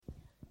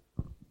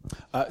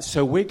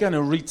So we're going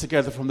to read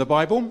together from the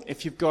Bible.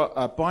 If you've got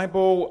a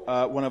Bible,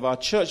 one of our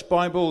church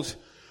Bibles,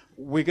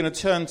 we're going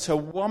to turn to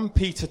 1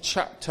 Peter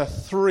chapter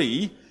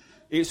 3.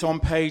 It's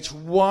on page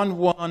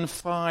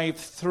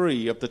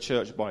 1153 of the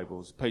church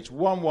Bibles. Page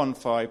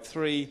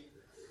 1153,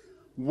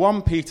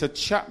 1 Peter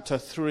chapter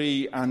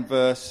 3 and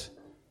verse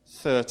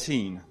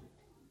 13.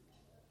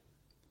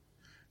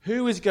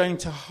 Who is going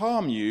to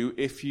harm you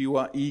if you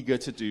are eager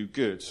to do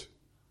good?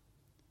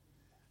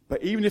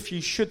 But even if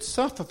you should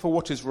suffer for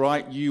what is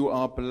right, you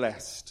are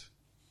blessed.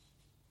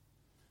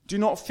 Do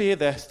not fear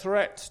their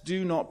threats.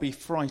 Do not be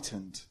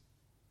frightened.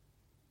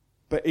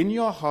 But in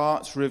your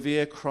hearts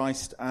revere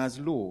Christ as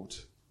Lord.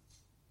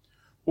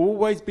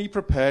 Always be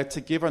prepared to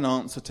give an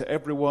answer to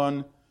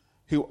everyone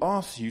who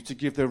asks you to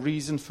give the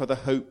reason for the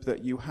hope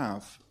that you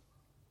have.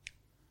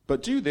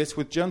 But do this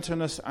with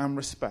gentleness and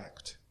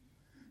respect,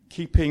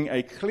 keeping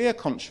a clear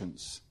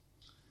conscience,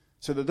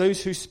 so that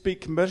those who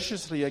speak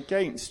maliciously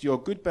against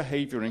your good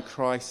behavior in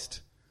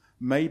Christ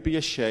may be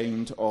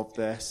ashamed of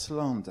their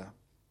slander.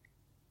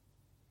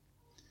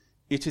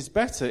 It is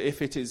better,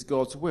 if it is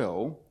God's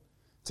will,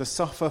 to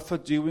suffer for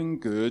doing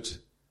good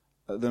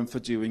than for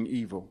doing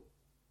evil.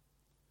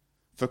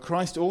 For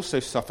Christ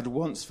also suffered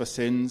once for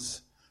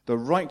sins, the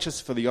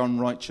righteous for the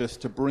unrighteous,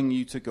 to bring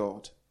you to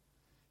God.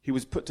 He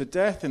was put to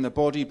death in the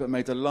body, but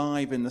made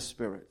alive in the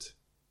spirit.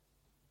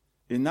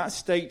 In that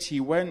state he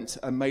went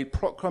and made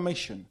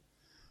proclamation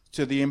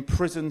to the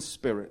imprisoned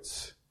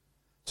spirits,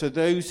 to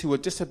those who were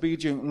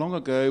disobedient long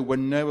ago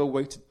when God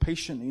waited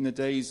patiently in the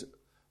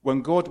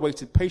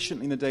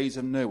days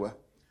of Noah,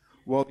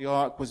 while the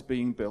ark was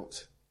being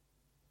built.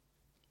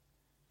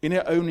 In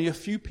it only a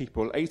few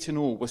people, 8 in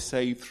all, were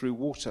saved through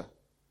water.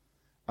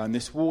 And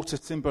this water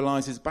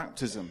symbolizes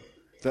baptism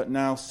that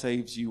now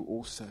saves you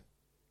also.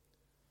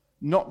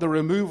 Not the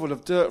removal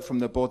of dirt from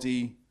the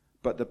body,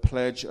 but the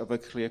pledge of a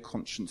clear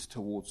conscience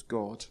towards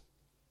God.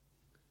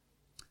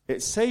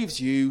 It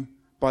saves you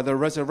by the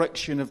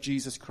resurrection of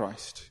Jesus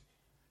Christ,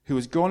 who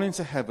has gone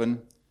into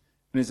heaven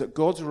and is at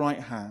God's right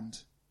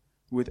hand,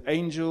 with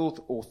angels,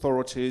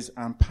 authorities,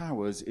 and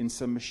powers in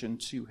submission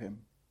to him.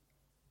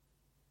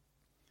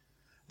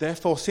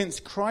 Therefore, since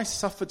Christ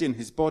suffered in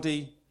his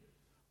body,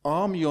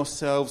 arm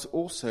yourselves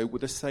also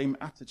with the same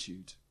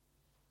attitude,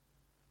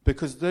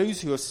 because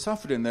those who have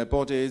suffered in their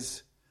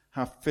bodies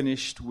have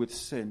finished with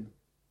sin.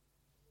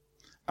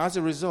 As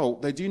a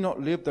result, they do not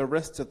live the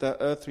rest of their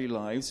earthly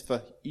lives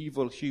for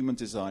evil human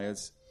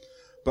desires,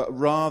 but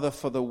rather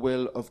for the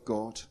will of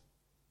God.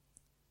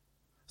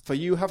 For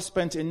you have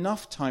spent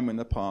enough time in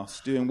the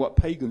past doing what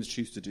pagans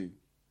choose to do,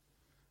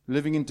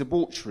 living in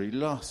debauchery,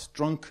 lust,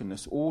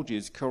 drunkenness,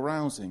 orgies,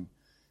 carousing,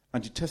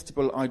 and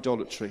detestable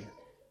idolatry.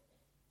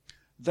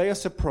 They are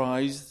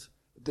surprised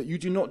that you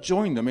do not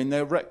join them in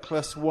their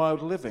reckless,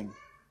 wild living,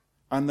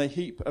 and they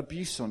heap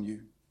abuse on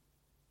you.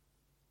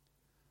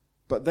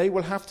 But they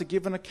will have to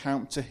give an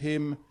account to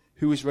him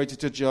who is ready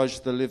to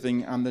judge the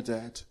living and the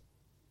dead.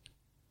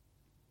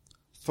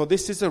 For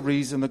this is the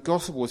reason the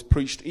gospel was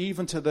preached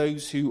even to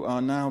those who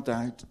are now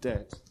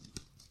dead,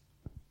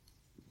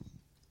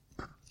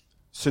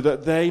 so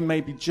that they may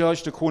be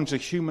judged according to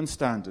human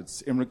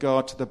standards in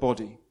regard to the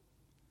body,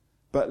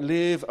 but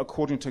live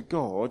according to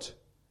God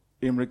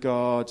in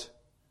regard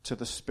to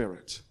the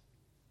Spirit.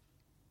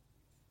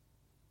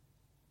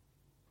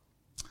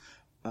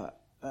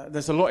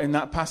 There's a lot in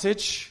that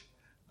passage.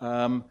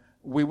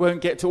 We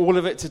won't get to all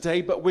of it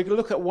today, but we're going to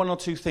look at one or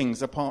two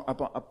things about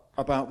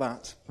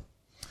that.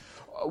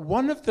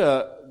 One of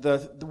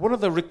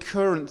the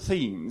recurrent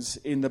themes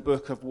in the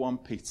book of 1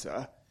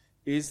 Peter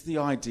is the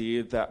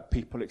idea that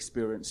people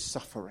experience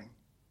suffering.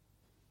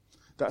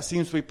 That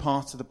seems to be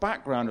part of the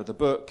background of the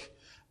book.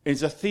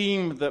 It's a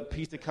theme that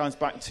Peter comes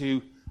back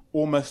to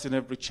almost in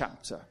every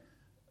chapter,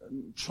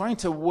 trying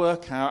to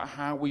work out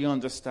how we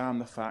understand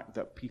the fact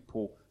that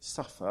people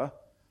suffer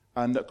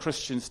and that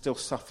Christians still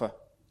suffer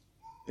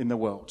in the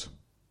world.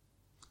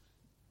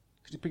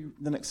 Could you bring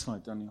the next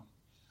slide, Daniel?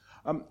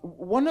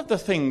 One of the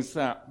things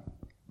that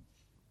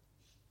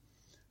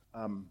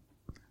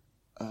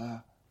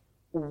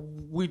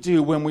we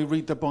do when we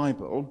read the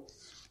Bible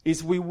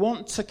is we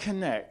want to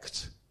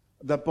connect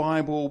the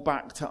Bible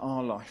back to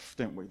our life,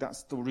 don't we?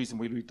 That's the reason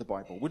we read the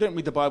Bible. We don't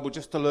read the Bible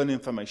just to learn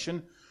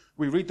information.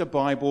 We read the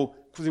Bible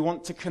because we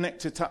want to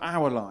connect it to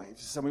our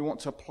lives and we want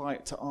to apply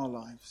it to our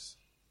lives.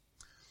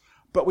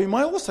 But we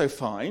might also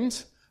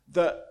find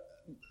that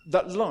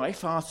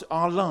life,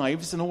 our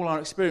lives and all our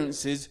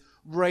experiences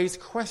raise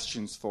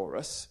questions for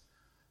us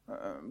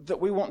that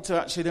we want to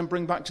actually then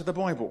bring back to the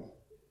Bible.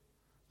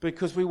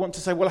 Because we want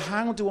to say, well,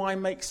 how do I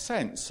make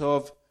sense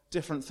of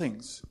different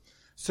things?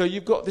 So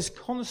you've got this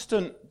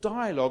constant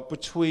dialogue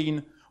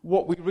between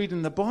what we read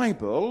in the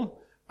Bible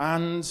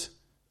and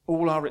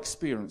all our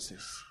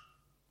experiences.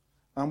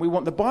 And we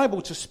want the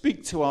Bible to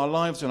speak to our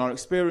lives and our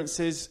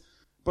experiences,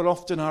 but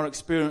often our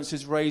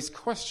experiences raise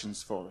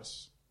questions for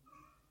us.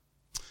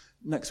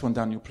 Next one,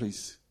 Daniel,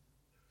 please.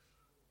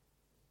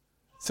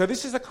 So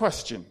this is a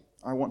question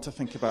I want to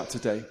think about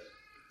today.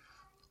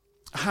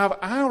 Have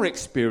our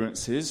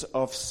experiences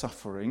of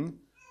suffering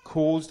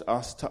caused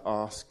us to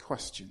ask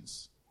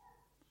questions?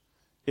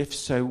 If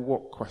so,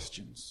 what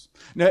questions?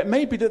 Now, it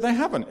may be that they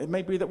haven't. It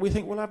may be that we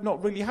think, well, I've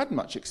not really had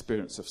much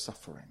experience of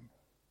suffering.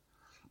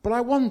 But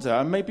I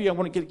wonder, maybe I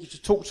want to get you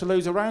to talk to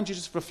those around you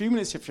just for a few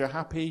minutes if you're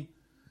happy.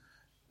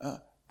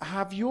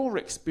 Have your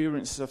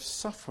experience of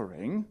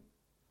suffering,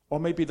 or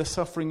maybe the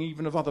suffering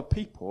even of other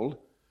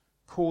people,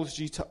 caused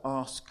you to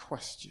ask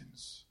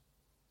questions?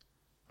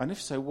 And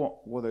if so,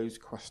 what were those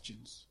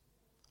questions?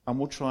 And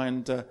we'll try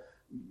and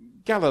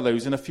gather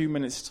those in a few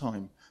minutes'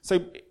 time. So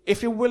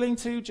if you're willing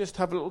to, just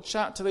have a little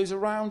chat to those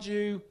around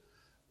you,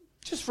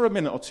 just for a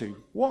minute or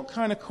two. What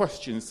kind of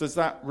questions does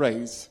that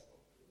raise?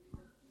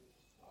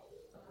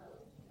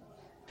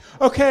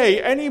 Okay,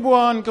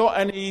 anyone got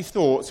any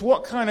thoughts?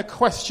 What kind of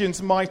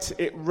questions might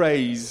it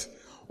raise,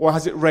 or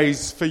has it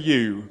raised for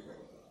you?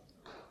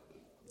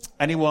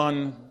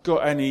 Anyone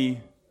got any?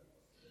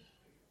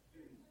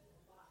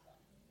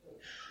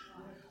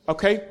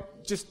 Okay,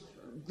 just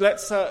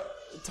let's,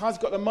 Ty's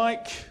got the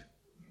mic.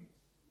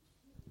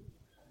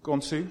 Go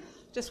on, Sue.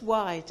 Just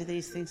why do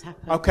these things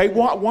happen? Okay,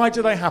 why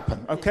do they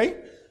happen? Okay.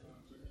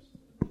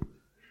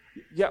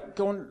 Yeah,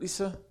 go on,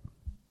 Lisa.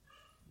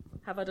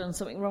 Have I done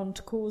something wrong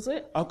to cause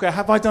it? Okay,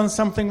 have I done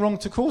something wrong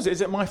to cause it?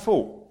 Is it my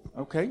fault?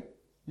 Okay,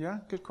 yeah,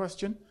 good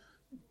question.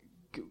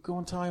 Go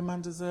on, Ty,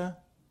 Amanda's there.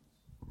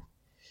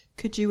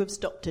 Could you have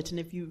stopped it? And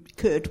if you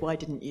could, why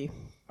didn't you?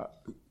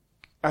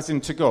 As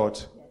in to God?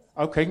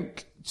 Okay,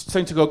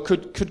 saying to God,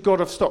 could God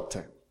have stopped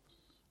it?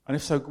 And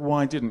if so,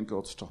 why didn't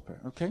God stop it?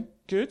 Okay,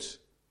 good.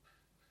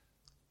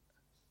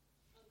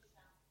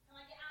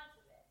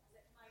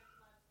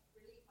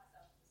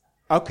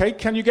 Okay,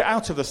 can you get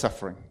out of the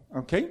suffering?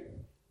 Okay.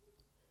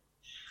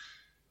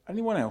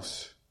 Anyone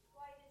else?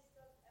 Why does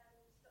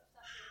God stop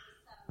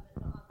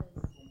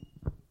suffering for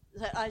some but not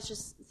others? I was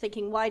just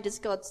thinking, why does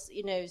God,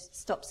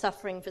 stop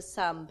suffering for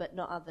some but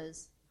not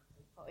others,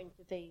 or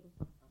intervene?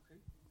 Okay.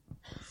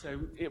 So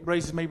it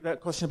raises maybe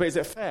that question, but is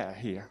it fair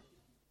here?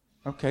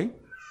 Okay.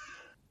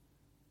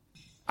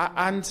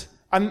 And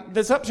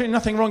there's absolutely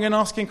nothing wrong in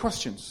asking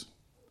questions.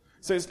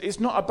 So it's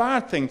not a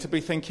bad thing to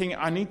be thinking,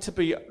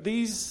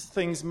 these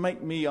things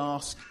make me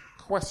ask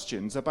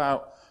questions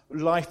about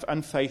life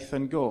and faith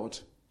and God.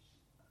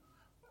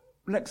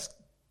 Next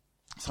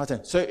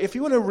slide. So if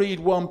you want to read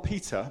 1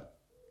 Peter,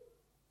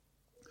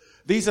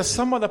 these are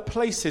some of the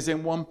places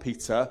in 1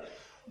 Peter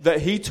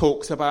that he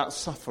talks about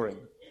suffering.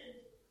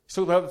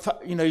 He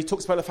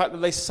talks about the fact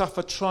that they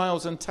suffer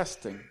trials and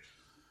testing,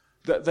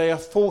 that they are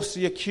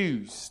falsely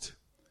accused,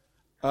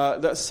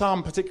 that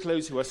some, particularly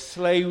those who are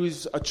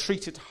slaves, are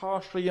treated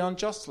harshly and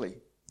unjustly.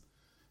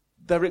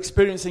 They're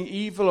experiencing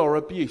evil or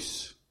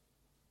abuse.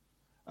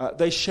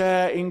 They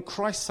share in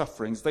Christ's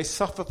sufferings. They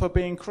suffer for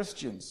being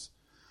Christians.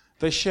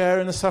 They share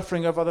in the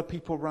suffering of other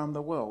people around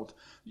the world.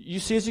 You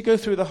see, as you go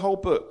through the whole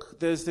book,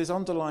 there's this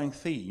underlying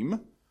theme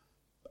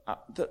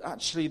that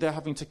actually they're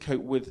having to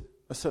cope with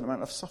a certain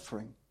amount of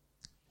suffering.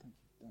 Thank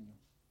you,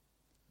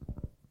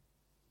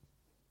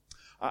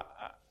 Daniel.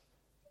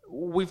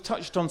 We've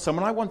touched on some,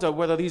 and I wonder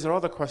whether these are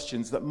other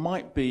questions that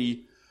might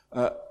be,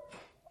 that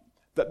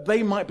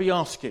they might be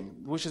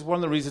asking, which is one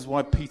of the reasons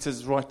why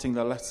Peter's writing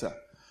the letter.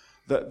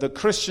 That the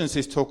Christians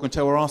he's talking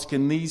to are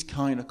asking these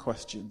kind of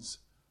questions.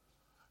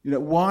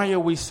 Why are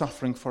we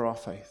suffering for our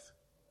faith?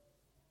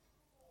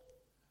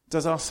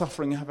 Does our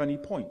suffering have any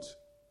point?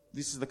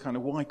 This is the kind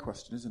of why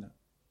question, isn't it?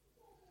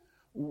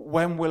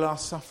 When will our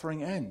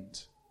suffering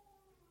end?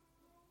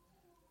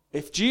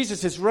 If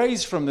Jesus is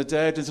raised from the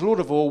dead as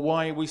Lord of all,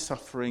 why are we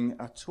suffering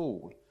at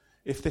all?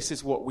 If this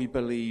is what we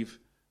believe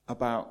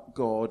about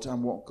God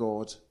and what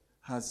God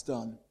has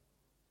done.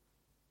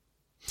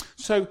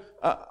 So,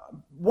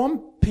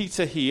 1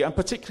 Peter here, and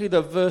particularly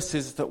the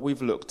verses that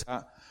we've looked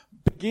at,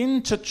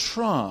 begin to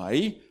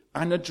try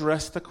and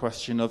address the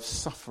question of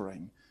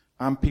suffering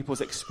and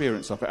people's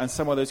experience of it, and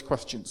some of those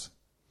questions.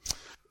 I'm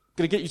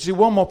going to get you to do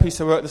one more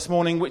piece of work this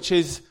morning, which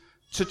is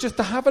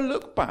to have a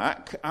look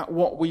back at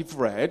what we've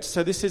read.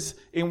 So this is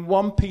in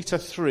 1 Peter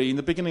 3, in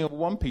the beginning of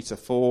 1 Peter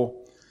 4,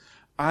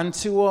 and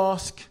to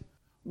ask,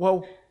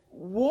 well,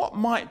 what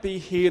might be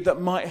here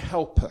that might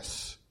help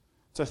us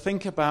to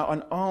think about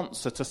an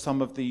answer to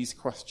some of these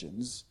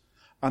questions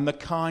and the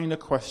kind of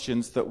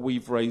questions that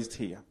we've raised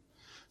here.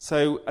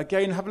 So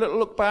again, have a little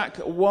look back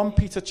at 1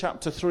 Peter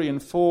chapter 3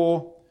 and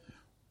 4.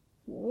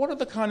 What are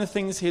the kind of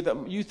things here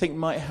that you think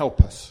might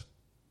help us?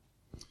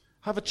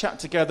 Have a chat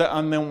together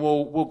and then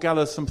we'll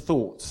gather some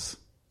thoughts.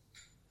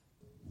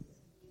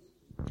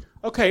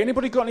 Okay,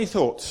 anybody got any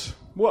thoughts?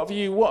 What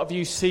have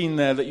you seen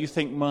there that you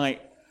think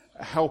might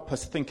help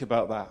us think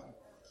about that?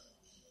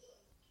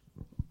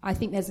 I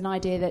think there's an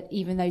idea that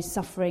even though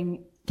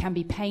suffering can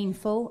be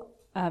painful,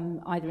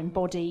 either in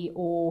body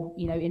or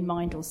in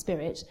mind or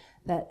spirit,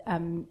 that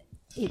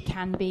it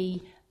can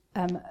be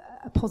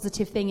a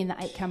positive thing in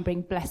that it can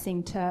bring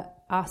blessing to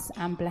us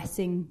and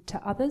blessing to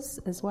others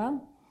as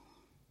well.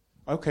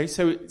 Okay,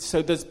 so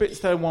there's bits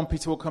there in 1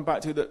 Peter we'll come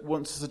back to that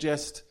want to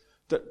suggest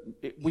that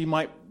we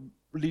might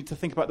need to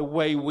think about the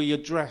way we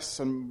address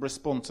and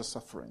respond to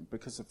suffering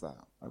because of that.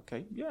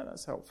 Okay, yeah,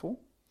 that's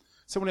helpful.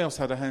 Someone else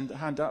had a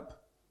hand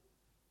up?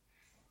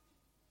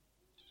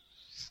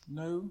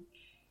 No?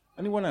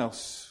 Anyone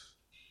else?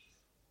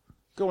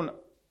 Go on,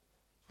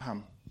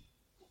 Pam.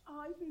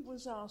 Ivy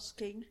was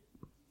asking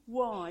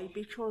why,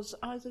 because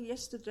either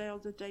yesterday or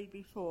the day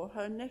before,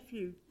 her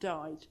nephew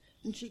died,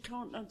 and she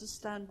can't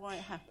understand why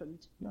it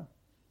happened. No.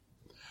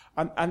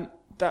 And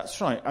that's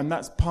right, and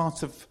that's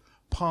part of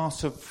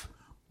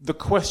the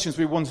questions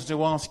we wanted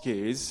to ask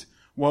is,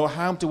 well,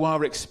 how do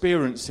our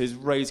experiences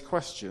raise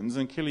questions?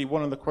 And clearly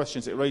one of the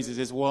questions it raises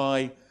is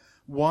why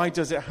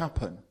does it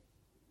happen?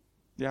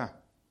 Yeah.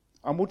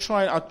 And I'll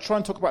try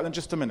and talk about them in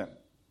just a minute.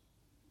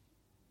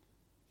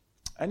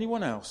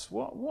 Anyone else?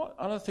 What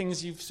other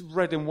things you've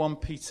read in 1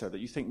 Peter that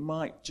you think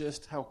might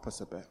just help us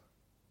a bit?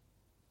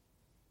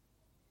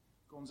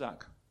 Go on,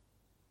 Zach.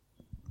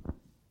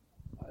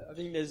 I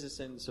think there's a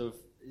sense of,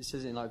 it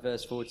says in like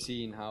verse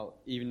 14, how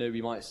even though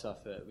we might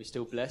suffer, we're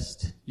still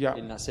blessed. Yeah.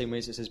 In that same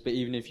way, so it says, but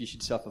even if you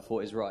should suffer for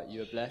what is right,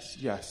 you are blessed.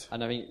 Yes.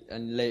 And I think,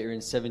 and later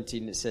in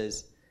 17 it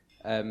says,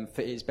 for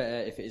it is better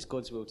if it is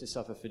God's will to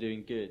suffer for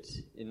doing good.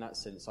 In that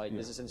sense, like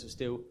there's a sense of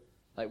still,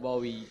 like while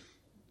we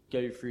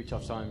go through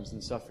tough times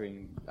and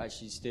suffering,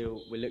 actually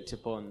still we're looked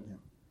upon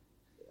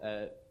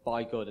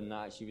by God, and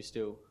that actually we're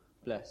still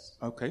blessed.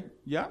 Okay,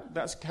 yeah,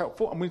 that's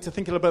helpful. And we need to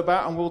think a little bit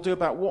about, and we'll do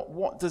about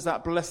what does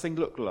that blessing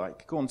look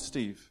like. Go on,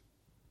 Steve.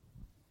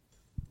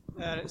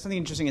 Something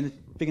interesting in the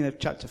beginning of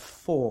chapter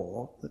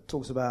 4 that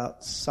talks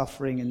about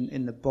suffering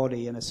in the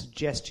body, and a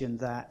suggestion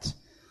that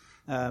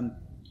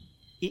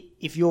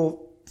if you're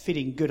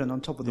feeling good and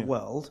on top of the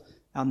world,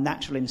 our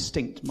natural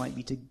instinct might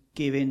be to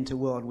give in to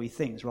worldly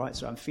things, right?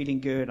 So I'm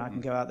feeling good, I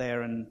can go out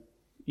there and,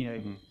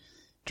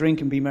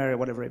 drink and be merry,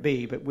 whatever it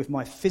be, but with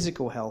my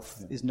physical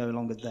health is no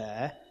longer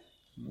there,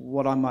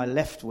 what am I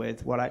left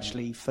with while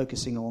actually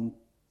focusing on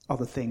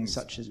other things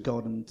such as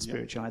God and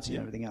spirituality and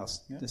everything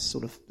else? There's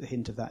sort of a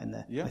hint of that in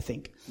there, I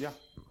think. Yeah.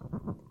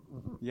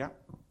 Yeah.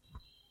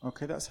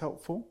 Okay, that's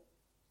helpful.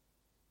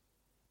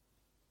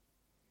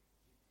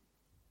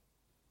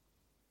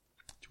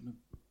 Do you want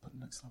to put the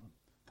next slide on?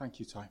 Thank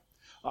you, Ty.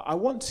 I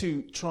want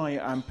to try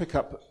and pick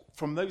up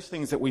from those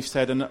things that we've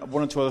said, and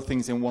one or two other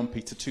things in 1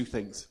 Peter, 2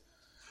 things.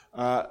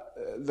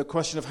 The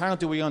question of how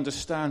do we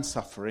understand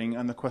suffering,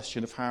 and the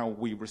question of how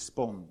we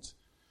respond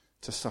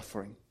to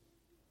suffering.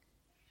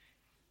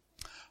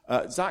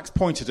 Zach's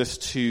pointed us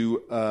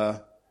to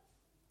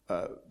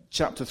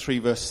chapter 3,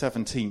 verse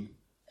 17.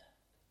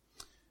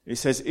 It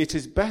says, "It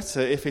is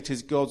better if it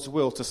is God's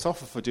will to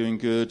suffer for doing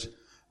good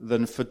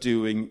than for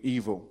doing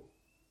evil."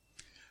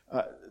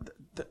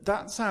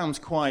 That sounds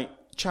quite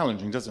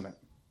challenging, doesn't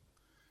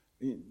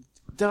it?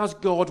 Does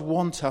God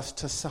want us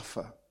to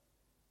suffer?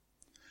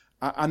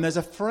 And there's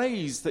a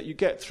phrase that you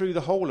get through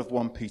the whole of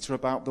 1 Peter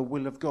about the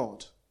will of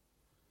God.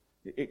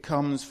 It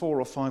comes 4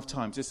 or 5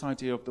 times, this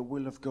idea of the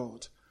will of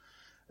God.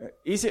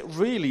 Is it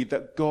really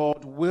that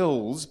God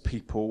wills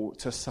people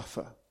to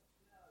suffer?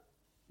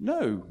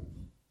 No.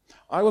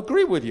 I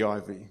agree with you,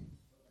 Ivy.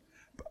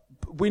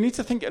 But we need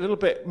to think a little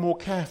bit more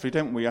carefully,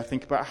 don't we, I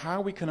think, about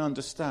how we can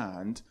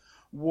understand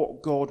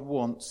what God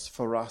wants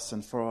for us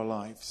and for our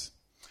lives.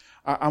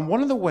 And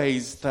one of the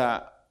ways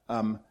that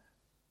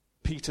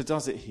Peter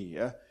does it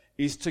here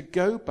is to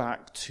go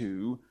back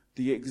to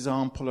the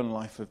example and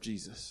life of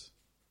Jesus.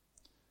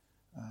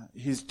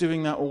 He's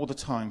doing that all the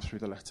time through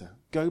the letter.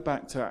 Go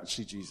back to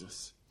actually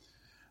Jesus.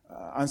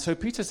 And so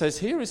Peter says,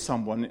 here is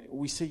someone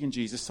we see in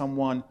Jesus,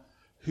 someone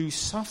who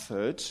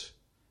suffered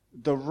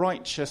the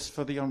righteous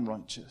for the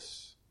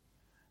unrighteous.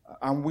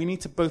 And we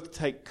need to both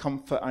take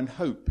comfort and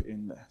hope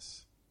in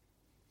this.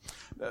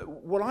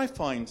 What I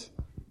find,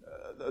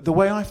 the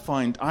way I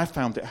found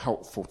it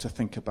helpful to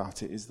think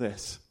about it is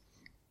this.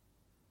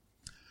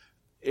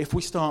 If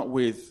we start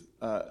with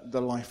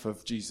the life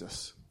of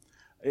Jesus,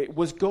 it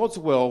was God's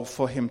will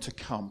for him to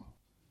come.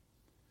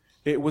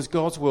 It was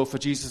God's will for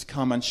Jesus to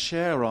come and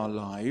share our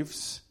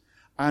lives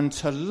and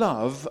to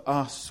love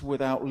us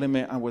without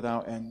limit and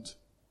without end.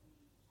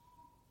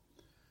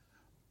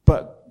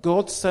 But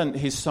God sent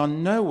his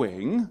son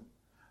knowing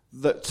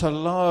that to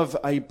love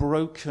a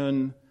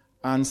broken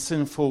and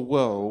sinful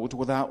world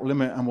without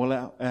limit and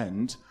without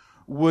end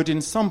would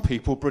in some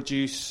people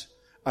produce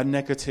a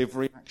negative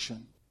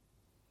reaction.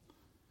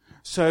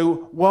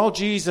 So while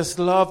Jesus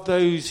loved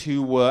those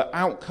who were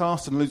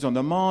outcast and loose on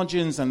the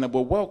margins and that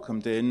were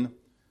welcomed in,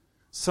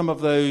 some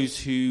of those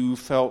who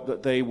felt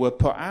that they were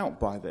put out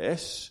by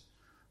this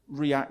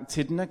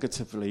reacted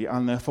negatively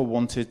and therefore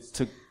wanted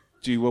to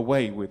do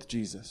away with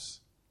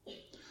Jesus.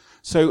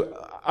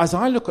 So as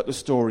I look at the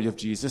story of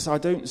Jesus, I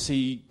don't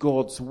see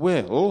God's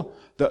will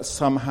that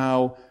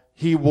somehow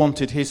he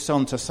wanted his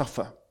son to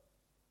suffer.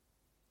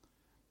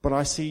 But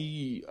I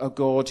see a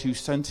God who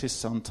sent his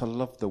son to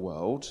love the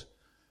world,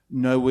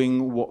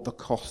 knowing what the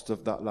cost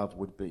of that love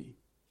would be.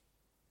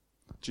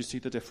 Do you see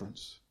the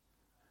difference?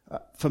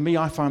 For me,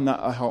 I find that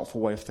a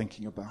helpful way of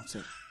thinking about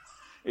it.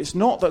 It's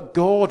not that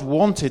God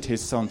wanted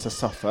his son to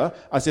suffer,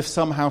 as if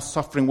somehow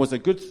suffering was a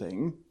good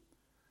thing,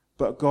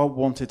 but God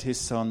wanted his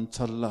son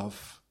to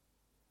love.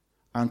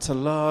 And to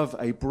love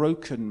a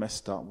broken,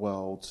 messed up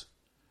world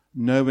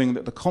knowing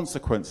that the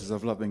consequences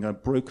of loving a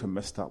broken,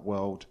 messed up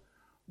world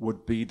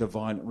would be the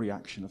violent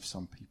reaction of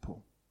some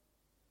people.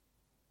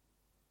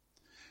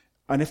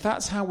 And if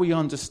that's how we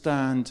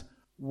understand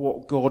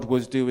what God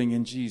was doing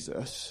in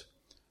Jesus,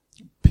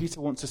 Peter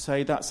wants to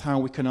say that's how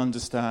we can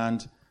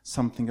understand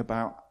something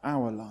about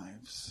our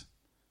lives.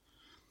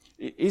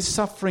 Is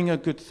suffering a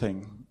good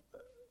thing?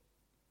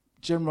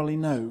 Generally,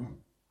 no.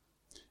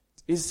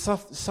 Is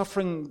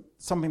suffering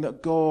something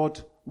that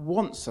God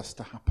wants us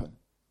to happen?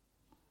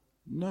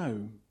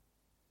 No.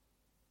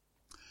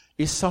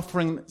 Is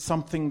suffering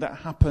something that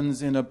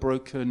happens in a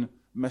broken,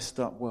 messed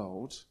up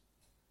world?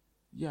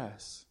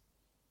 Yes.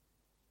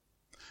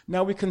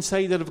 Now we can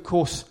say that, of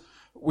course,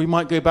 we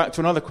might go back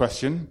to another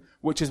question,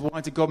 which is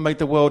why did God make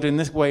the world in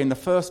this way in the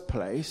first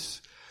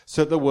place,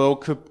 so that the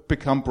world could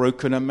become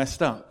broken and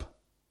messed up?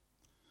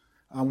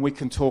 And we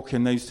can talk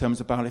in those terms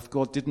about if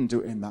God didn't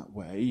do it in that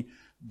way,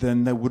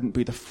 then there wouldn't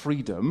be the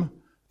freedom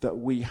that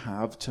we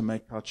have to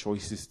make our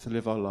choices, to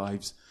live our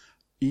lives,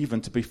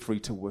 even to be free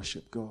to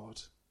worship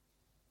God.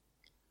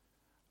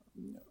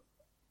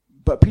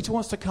 But Peter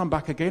wants to come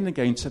back again and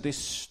again to this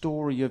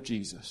story of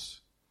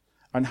Jesus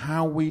and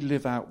how we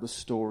live out the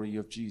story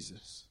of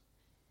Jesus.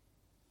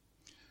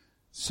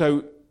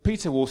 So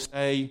Peter will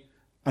say,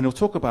 and he'll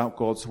talk about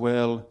God's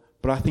will,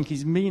 but I think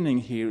his meaning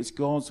here is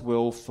God's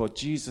will for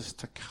Jesus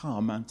to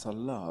come and to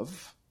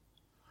love,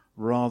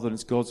 rather than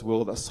it's God's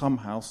will that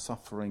somehow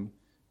suffering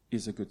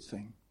is a good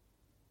thing.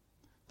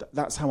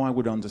 That's how I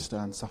would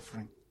understand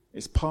suffering.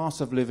 It's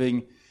part of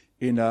living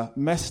in a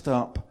messed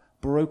up,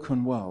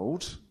 broken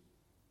world.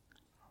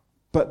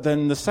 But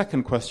then the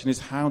second question is,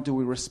 how do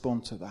we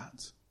respond to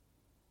that?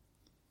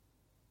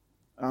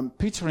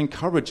 Peter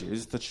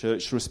encourages the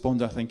church to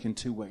respond, I think, in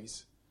two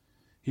ways.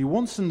 He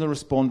wants them to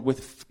respond with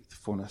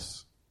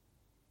faithfulness.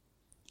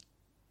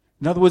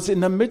 In other words, in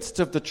the midst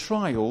of the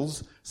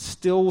trials,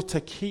 still to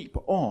keep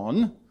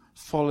on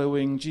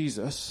following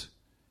Jesus,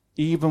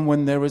 even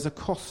when there is a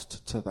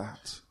cost to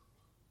that.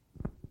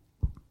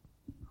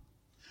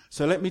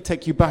 So let me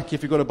take you back,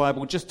 if you've got a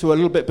Bible, just to a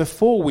little bit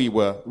before we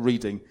were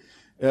reading,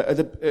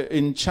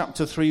 in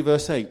chapter 3,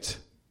 verse 8.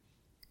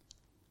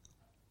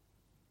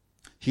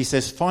 He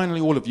says,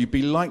 finally, all of you,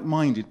 be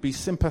like-minded, be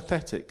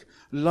sympathetic,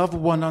 love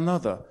one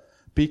another,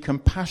 be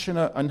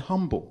compassionate and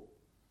humble.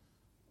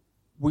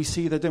 We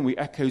see there, don't we,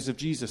 echoes of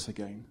Jesus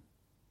again.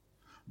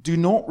 Do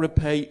not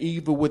repay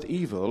evil with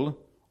evil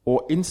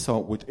or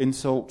insult with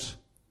insult.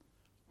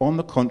 On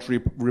the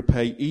contrary,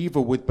 repay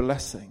evil with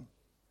blessing,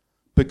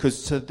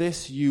 because to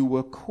this you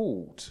were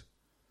called,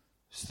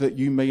 so that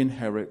you may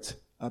inherit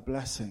a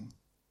blessing.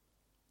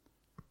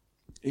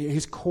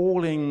 He's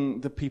calling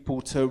the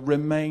people to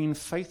remain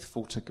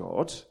faithful to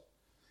God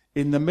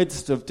in the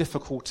midst of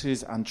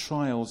difficulties and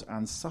trials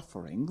and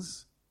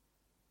sufferings,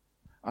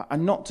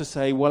 and not to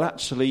say, well,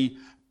 actually,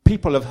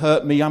 people have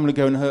hurt me, I'm going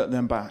to go and hurt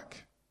them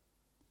back,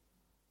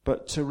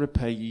 but to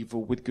repay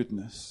evil with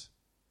goodness.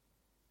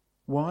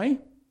 Why?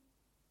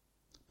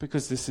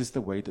 Because this is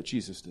the way that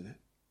Jesus did it.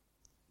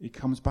 He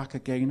comes back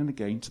again and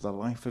again to the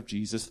life of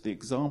Jesus, the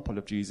example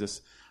of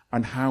Jesus,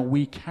 and how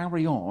we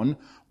carry on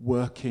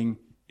working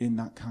in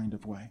that kind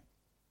of way.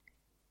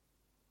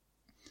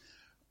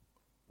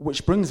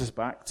 Which brings us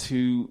back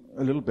to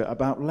a little bit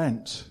about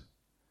Lent.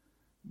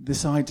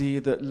 This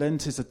idea that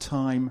Lent is a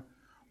time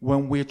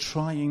when we're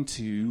trying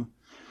to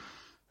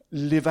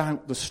live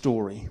out the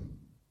story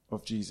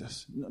of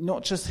Jesus.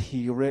 Not just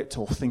hear it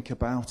or think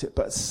about it,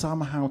 but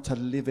somehow to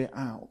live it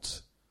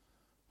out.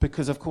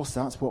 Because, of course,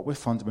 that's what we're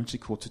fundamentally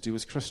called to do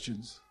as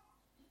Christians,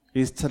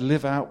 is to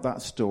live out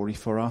that story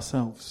for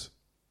ourselves.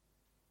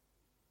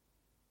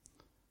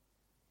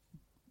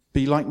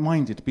 Be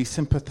like-minded, be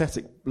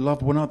sympathetic,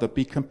 love one another,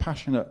 be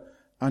compassionate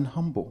and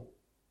humble.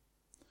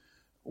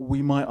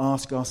 We might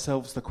ask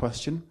ourselves the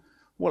question,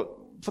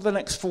 well, for the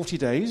next 40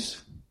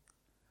 days,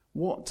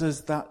 what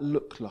does that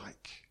look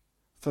like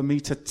for me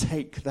to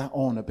take that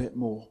on a bit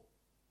more?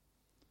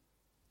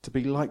 To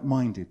be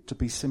like-minded, to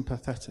be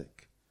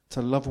sympathetic,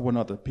 to love one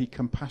another, be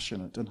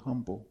compassionate and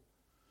humble,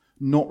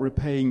 not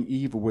repaying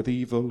evil with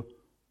evil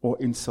or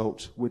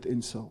insult with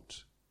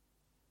insult.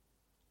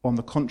 On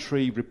the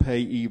contrary, repay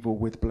evil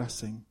with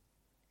blessing.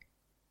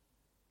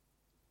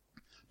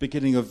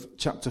 Beginning of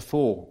chapter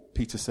 4,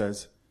 Peter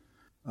says,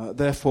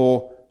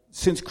 therefore,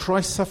 since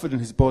Christ suffered in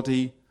his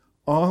body,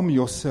 arm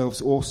yourselves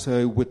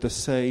also with the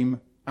same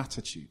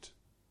attitude.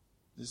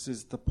 This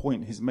is the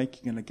point he's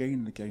making again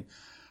and again.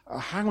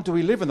 How do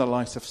we live in the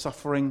light of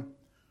suffering?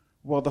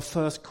 Well, the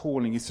first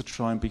calling is to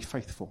try and be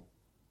faithful.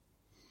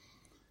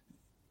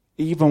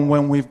 Even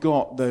when we've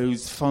got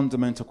those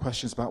fundamental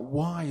questions about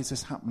why is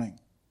this happening?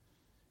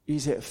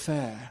 Is it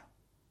fair?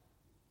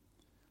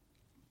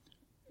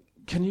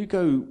 Can you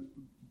go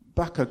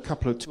back a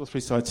couple of 2 or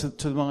 3 slides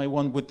to my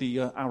one with the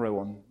arrow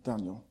on,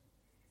 Daniel?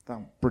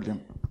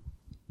 Brilliant.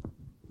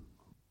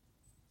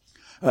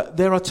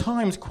 There are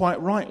times, quite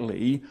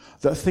rightly,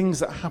 that things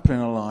that happen in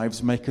our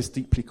lives make us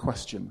deeply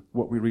question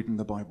what we read in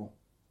the Bible.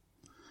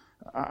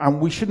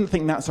 And we shouldn't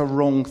think that's a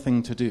wrong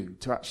thing to do,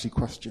 to actually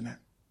question it.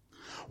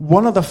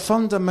 One of the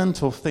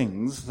fundamental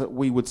things that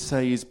we would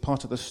say is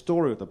part of the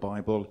story of the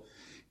Bible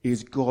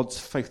is God's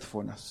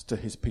faithfulness to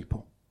his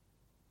people.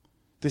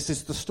 This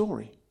is the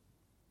story.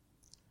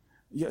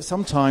 Yet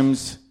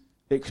sometimes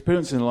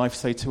experience in life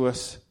say to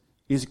us,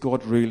 is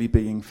God really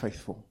being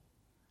faithful,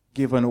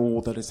 given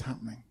all that is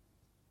happening?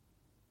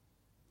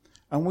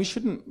 And we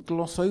shouldn't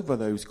gloss over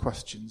those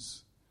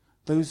questions.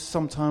 Those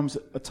sometimes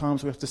are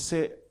times we have to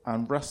sit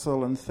and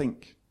wrestle and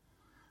think,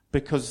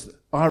 because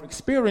our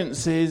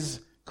experiences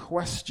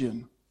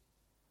question.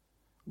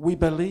 We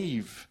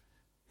believe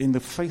in the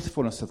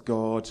faithfulness of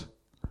God,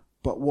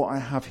 but what I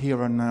have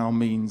here and now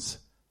means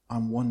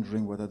I'm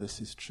wondering whether this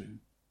is true.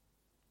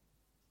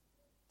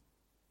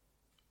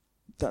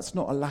 That's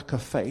not a lack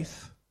of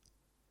faith.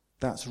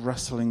 That's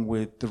wrestling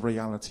with the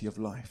reality of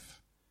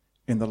life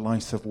in the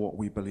light of what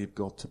we believe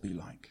God to be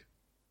like.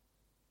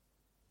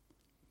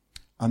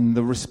 And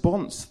the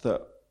response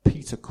that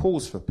Peter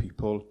calls for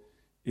people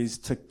is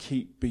to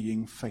keep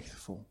being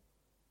faithful.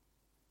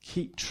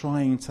 Keep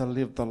trying to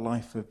live the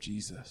life of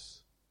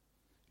Jesus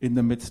in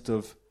the midst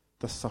of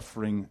the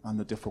suffering and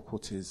the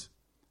difficulties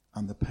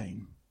and the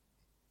pain.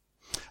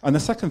 And the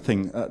second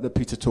thing that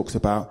Peter talks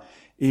about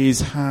is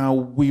how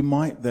we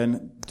might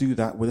then do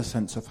that with a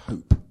sense of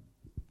hope.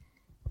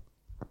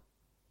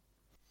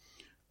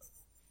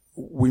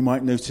 We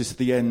might notice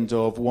the end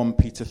of 1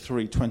 Peter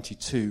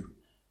 3:22.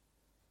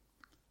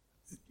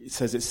 It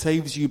says, it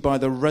saves you by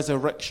the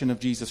resurrection of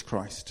Jesus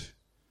Christ,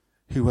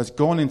 who has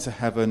gone into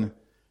heaven,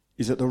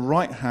 is at the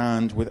right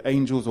hand with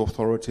angels,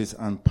 authorities,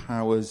 and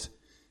powers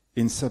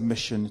in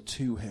submission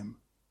to him.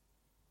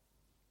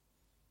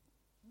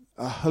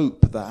 A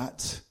hope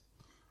that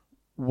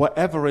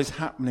whatever is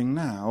happening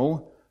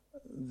now,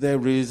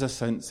 there is a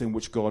sense in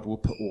which God will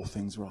put all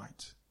things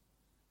right.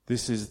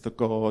 This is the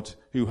God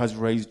who has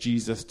raised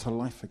Jesus to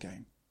life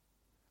again,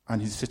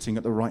 and he's sitting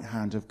at the right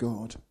hand of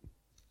God.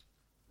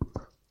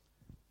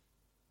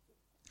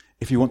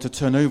 If you want to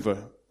turn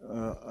over,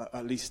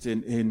 at least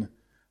in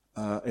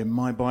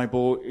my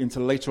Bible, into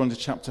later on to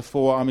chapter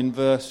 4, I'm in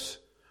verse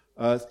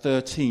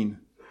 13.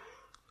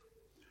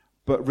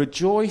 But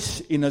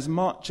rejoice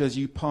inasmuch as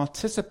you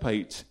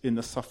participate in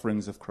the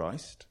sufferings of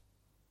Christ,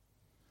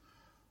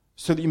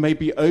 so that you may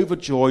be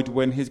overjoyed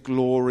when his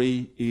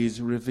glory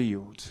is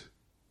revealed.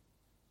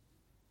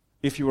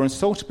 If you are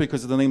insulted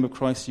because of the name of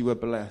Christ, you are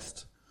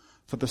blessed,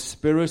 for the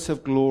Spirit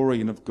of glory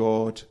and of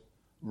God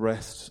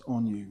rests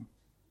on you.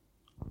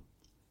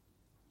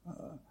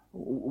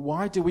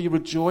 Why do we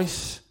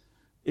rejoice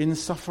in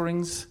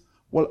sufferings?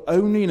 Well,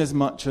 only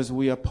inasmuch as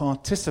we are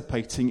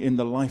participating in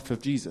the life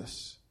of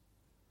Jesus,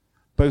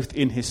 both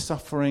in his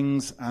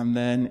sufferings and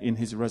then in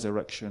his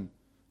resurrection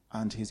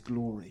and his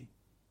glory.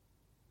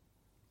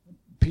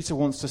 Peter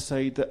wants to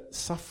say that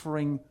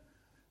suffering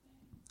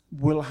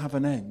will have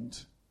an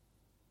end,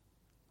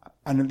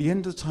 and at the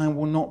end of the time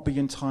will not be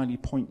entirely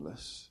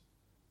pointless,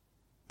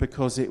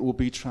 because it will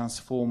be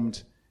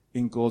transformed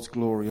in God's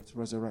glorious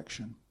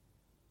resurrection.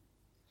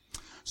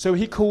 So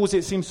he calls,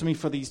 it seems to me,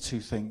 for these two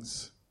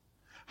things.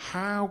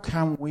 How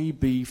can we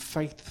be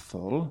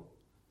faithful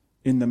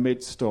in the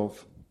midst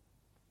of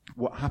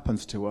what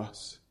happens to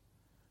us?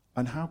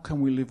 And how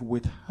can we live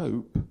with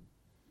hope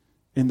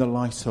in the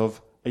light of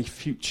a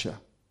future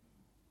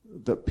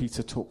that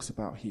Peter talks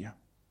about here?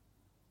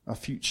 A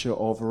future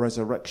of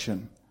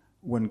resurrection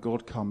when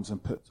God comes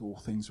and puts all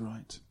things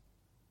right.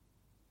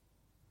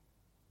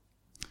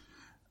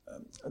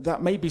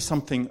 That may be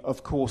something,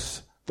 of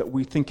course, that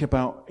we think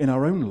about in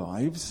our own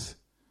lives,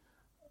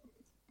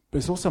 but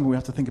it's also something we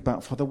have to think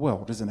about for the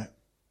world, isn't it?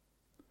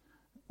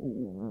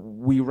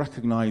 We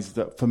recognize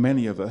that for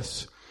many of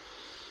us,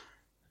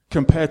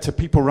 compared to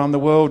people around the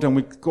world, and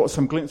we've got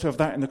some glimpse of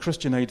that in the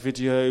Christian Aid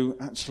video,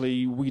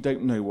 actually, we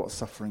don't know what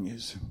suffering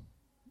is.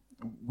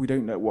 We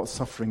don't know what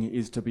suffering it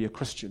is to be a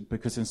Christian,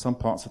 because in some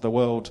parts of the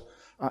world,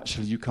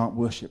 actually, you can't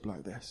worship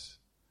like this.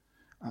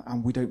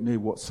 And we don't know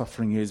what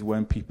suffering is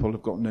when people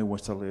have got nowhere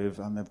to live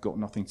and they've got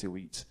nothing to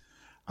eat.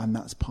 And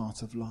that's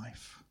part of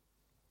life.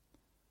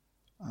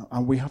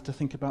 And we have to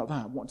think about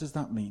that. What does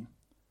that mean?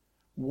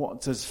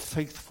 What does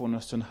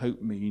faithfulness and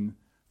hope mean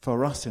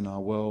for us in our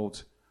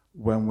world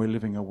when we're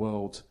living a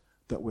world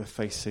that we're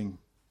facing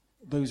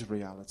those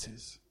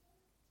realities?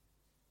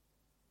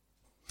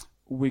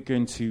 We're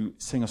going to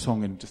sing a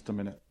song in just a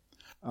minute.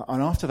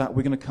 And after that,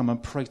 we're going to come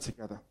and pray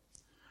together.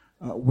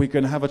 We're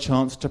going to have a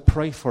chance to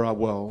pray for our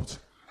world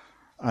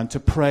and to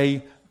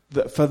pray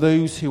that for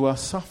those who are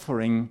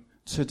suffering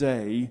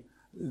today,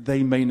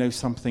 they may know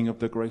something of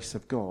the grace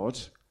of God,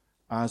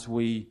 as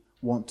we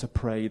want to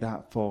pray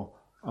that for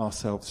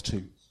ourselves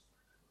too.